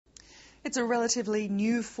It's a relatively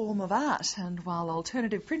new form of art, and while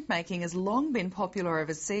alternative printmaking has long been popular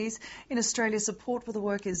overseas, in Australia support for the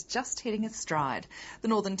work is just hitting its stride. The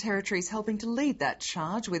Northern Territory is helping to lead that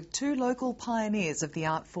charge with two local pioneers of the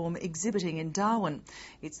art form exhibiting in Darwin.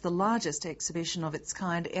 It's the largest exhibition of its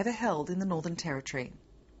kind ever held in the Northern Territory.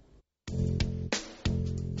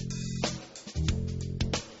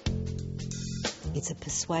 It's a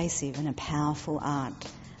persuasive and a powerful art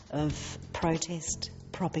of protest,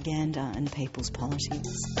 propaganda and people's politics.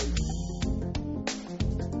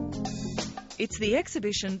 It's the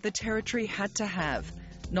exhibition the Territory had to have.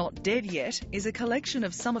 Not Dead Yet is a collection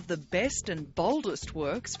of some of the best and boldest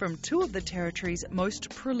works from two of the Territory's most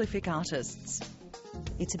prolific artists.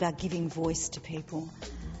 It's about giving voice to people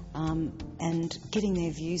and getting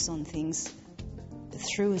their views on things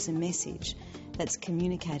through as a message that's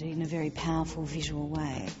communicated in a very powerful visual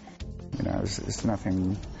way. You know, it's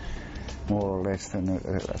nothing more or less than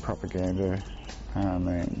a propaganda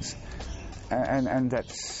means. And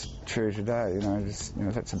that's true today,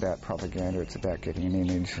 that's about propaganda, it's about getting an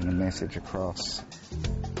image and a message across.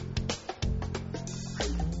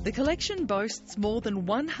 The collection boasts more than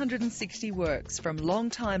 160 works from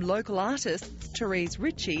long-time local artists Therese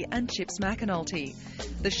Ritchie and Chips McAnulty.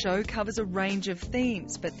 The show covers a range of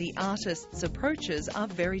themes, but the artists' approaches are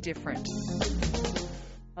very different.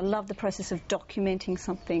 I love the process of documenting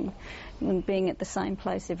something and being at the same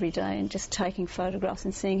place every day and just taking photographs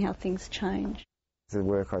and seeing how things change. The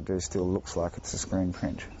work I do still looks like it's a screen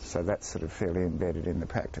print, so that's sort of fairly embedded in the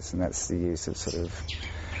practice, and that's the use of sort of,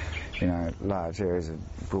 large areas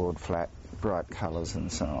of broad, flat, bright colours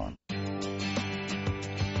and so on.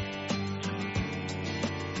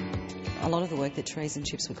 A lot of the work that Therese and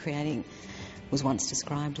Chips were creating was once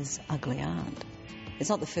described as ugly art. It's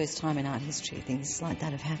not the first time in art history things like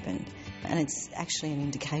that have happened, and it's actually an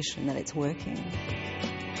indication that it's working.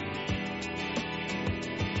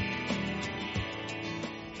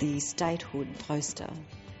 The statehood poster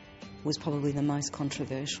was probably the most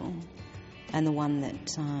controversial and the one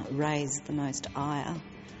that raised the most ire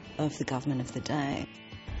of the government of the day.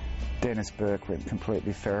 Dennis Burke went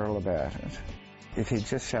completely feral about it. If he'd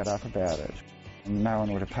just shut up about it, no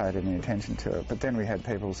one would have paid any attention to it. But then we had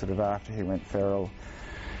people sort of after he went feral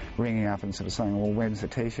ringing up and sort of saying, well, when's the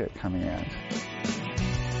T-shirt coming out?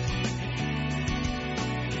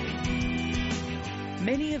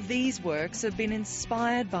 Many of these works have been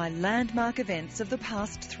inspired by landmark events of the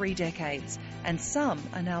past 3 decades, and some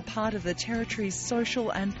are now part of the Territory's social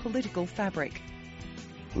and political fabric.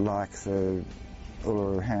 Like the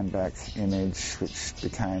Uluru handbag image, which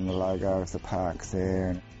became the logo of the park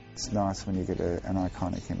there. It's nice when you get an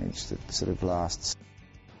iconic image that sort of lasts.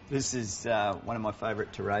 This is one of my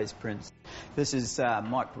favourite Therese prints. This is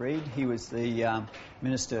Mike Reid. He was the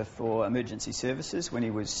Minister for Emergency Services when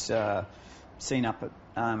he was seen up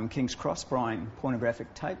at King's Cross buying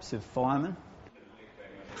pornographic tapes of firemen.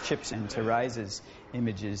 Chips and Therese's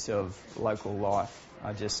images of local life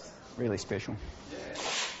are just really special.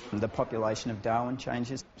 The population of Darwin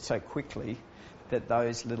changes so quickly that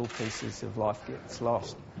those little pieces of life gets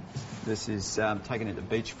lost. This is taken at the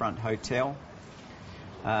Beachfront Hotel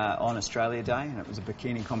on Australia Day, and it was a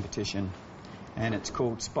bikini competition, and it's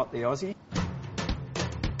called Spot the Aussie.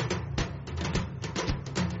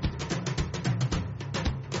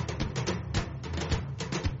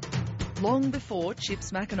 Long before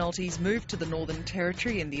Chips McAnulty's moved to the Northern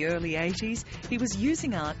Territory in the early 80s, he was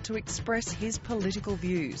using art to express his political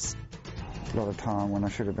views. A lot of time when I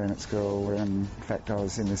should have been at school, and in fact I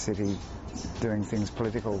was in the city doing things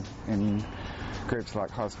political in groups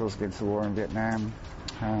like High Schools Against the War in Vietnam,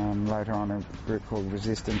 later on a group called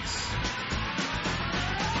Resistance.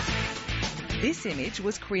 This image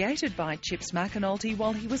was created by Chips McAnulty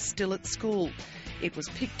while he was still at school. It was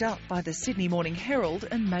picked up by the Sydney Morning Herald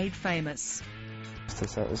and made famous.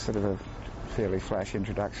 So it was sort of a fairly flash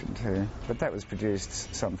introduction to, but that was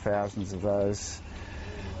produced some thousands of those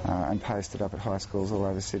and posted up at high schools all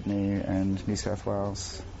over Sydney and New South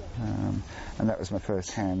Wales. And that was my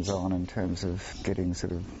first hands-on in terms of getting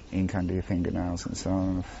sort of ink under your fingernails and so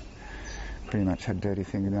on. I've pretty much had dirty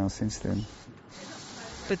fingernails since then.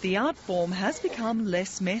 But the art form has become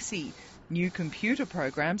less messy. New computer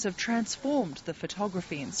programs have transformed the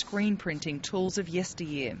photography and screen printing tools of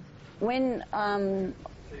yesteryear. When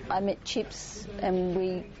I met Chips and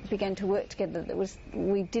we began to work together,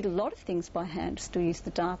 we did a lot of things by hand. Still used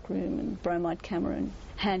the darkroom and bromide camera and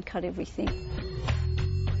hand cut everything.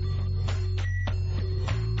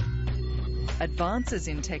 Advances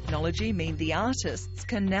in technology mean the artists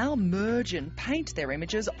can now merge and paint their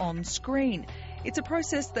images on screen. It's a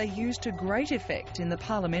process they use to great effect in the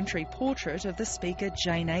parliamentary portrait of the Speaker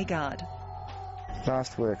Jane Agard.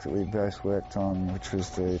 Last work that we both worked on, which was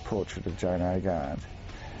the portrait of Jane Agard,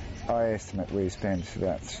 I estimate we spent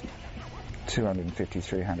about 250,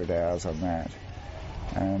 300 hours on that.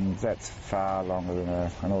 And that's far longer than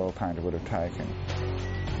an oil painter would have taken.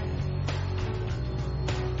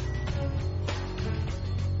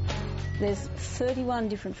 There's 31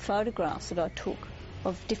 different photographs that I took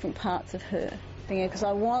of different parts of her, because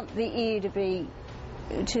I want the ear to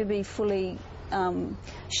be fully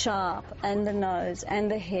sharp, and the nose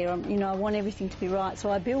and the hair. I want everything to be right,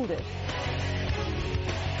 so I build it.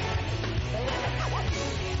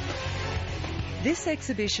 This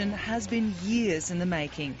exhibition has been years in the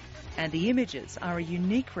making, and the images are a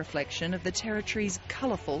unique reflection of the Territory's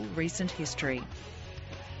colourful recent history.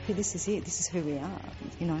 This is it, this is who we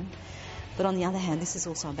are, But on the other hand, this is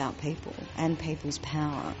also about people and people's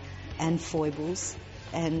power and foibles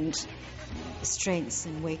and strengths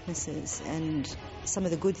and weaknesses and some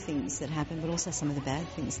of the good things that happen, but also some of the bad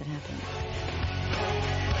things that happen.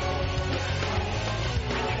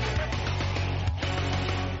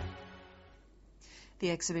 The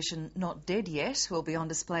exhibition, Not Dead Yet, will be on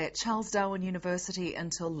display at Charles Darwin University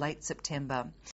until late September.